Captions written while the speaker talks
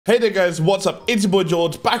Hey there guys, what's up? It's your boy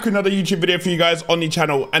George, back with another YouTube video for you guys on the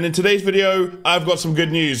channel. And in today's video, I've got some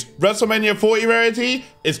good news. WrestleMania 40 rarity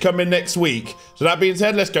is coming next week. So that being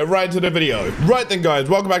said, let's go right into the video. Right then guys,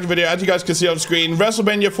 welcome back to the video. As you guys can see on screen,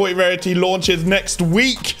 WrestleMania 40 rarity launches next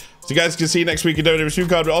week. So you guys can see next week in WWE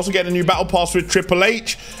Supercard, we're also getting a new battle pass with Triple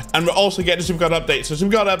H, and we're also getting a Supercard update. So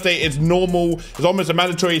Supercard update is normal, it's almost a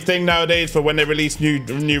mandatory thing nowadays for when they release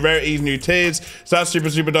new rarities, new tiers. So that's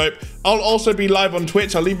super dope. I'll also be live on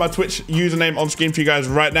Twitch. I'll leave my Twitch username on screen for you guys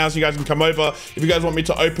right now, so you guys can come over. If you guys want me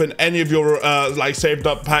to open any of your like saved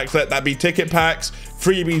up packs, let that be ticket packs,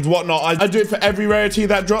 freebies, whatnot, I do it for every rarity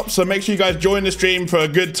that drops. So make sure you guys join the stream for a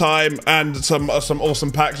good time and some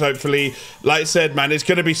awesome packs, hopefully. Like I said, man, it's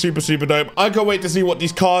gonna be super dope. I can't wait to see what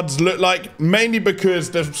these cards look like, mainly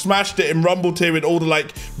because they've smashed it in Rumble tier with all the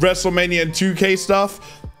like WrestleMania and 2K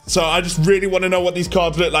stuff. So I just really want to know what these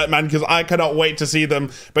cards look like, man, because I cannot wait to see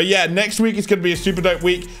them. But yeah, next week is going to be a super dope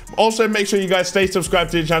week. Also, make sure you guys stay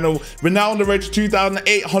subscribed to the channel. We're now on the road to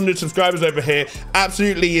 2,800 subscribers over here.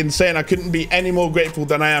 Absolutely insane. I couldn't be any more grateful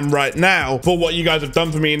than I am right now for what you guys have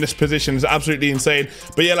done for me in this position. It's absolutely insane.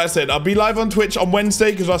 But yeah, like I said, I'll be live on Twitch on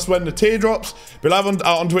Wednesday because that's when the tier drops. Be live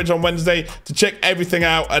on Twitch on Wednesday to check everything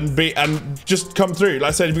out and just come through. Like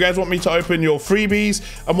I said, if you guys want me to open your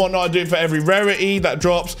freebies and whatnot, I do it for every rarity that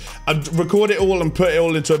drops. I record it all and put it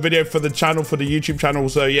all into a video for the channel, for the YouTube channel.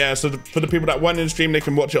 So yeah, so for the people that weren't in the stream, they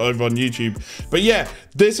can watch it over on YouTube. But yeah,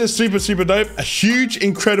 this is super dope. A huge,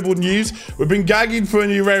 incredible news. We've been gagging for a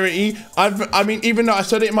new rarity. I mean, even though I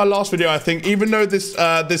said it in my last video, I think even though this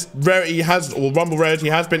this rarity has, or Rumble rarity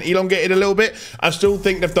has been elongated a little bit, I still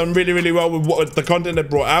think they've done really well with the content they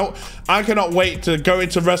brought out. I cannot wait to go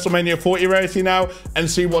into WrestleMania 40 rarity now and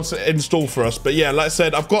see what's in store for us. But yeah, like I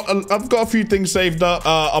said, I've got a few things saved up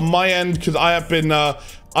on my end, because I have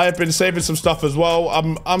been saving some stuff as well.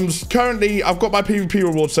 I've got my PvP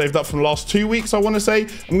rewards saved up from the last 2 weeks, I want to say.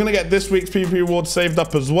 I'm gonna get this week's PvP rewards saved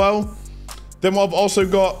up as well. Then what I've also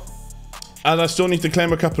got, and I still need to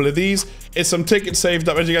claim a couple of these, is some tickets saved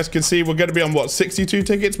up. As you guys can see, we're gonna be on what, 62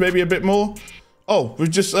 tickets, maybe a bit more. Oh,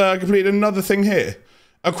 we've just completed another thing here.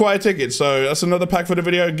 Acquire tickets, so that's another pack for the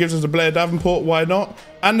video. It gives us a Blair Davenport, why not?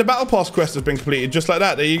 And the Battle Pass quest has been completed, just like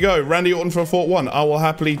that. There you go, Randy Orton for a Fort 1. I will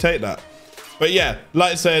happily take that. But yeah,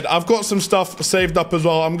 like I said, I've got some stuff saved up as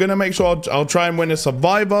well. I'm gonna make sure I'll try and win a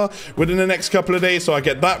Survivor within the next couple of days, so I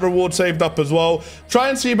get that reward saved up as well. Try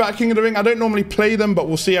and see about King of the Ring. I don't normally play them, but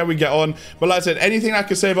we'll see how we get on. But like I said, anything I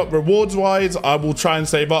can save up rewards wise, I will try and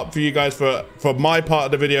save up for you guys for my part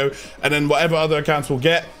of the video, and then whatever other accounts will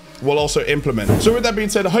get, we'll also implement. So with that being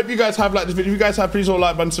said, I hope you guys have liked this video. If you guys have, please all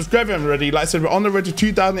like button, subscribe if you haven't already. Like I said, we're on the road to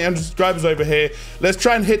 2,800 subscribers over here. Let's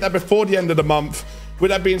try and hit that before the end of the month. With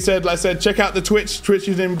that being said, like I said, check out the Twitch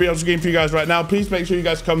username will be on screen for you guys right now. Please make sure you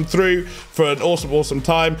guys come through for an awesome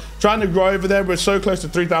time. Trying to grow over there. We're so close to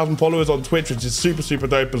 3,000 followers on Twitch, which is super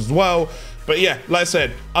dope as well. But yeah, like I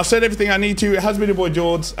said, I've said everything I need to. It has been your boy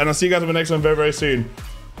George, and I'll see you guys on the next one very soon.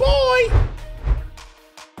 Bye!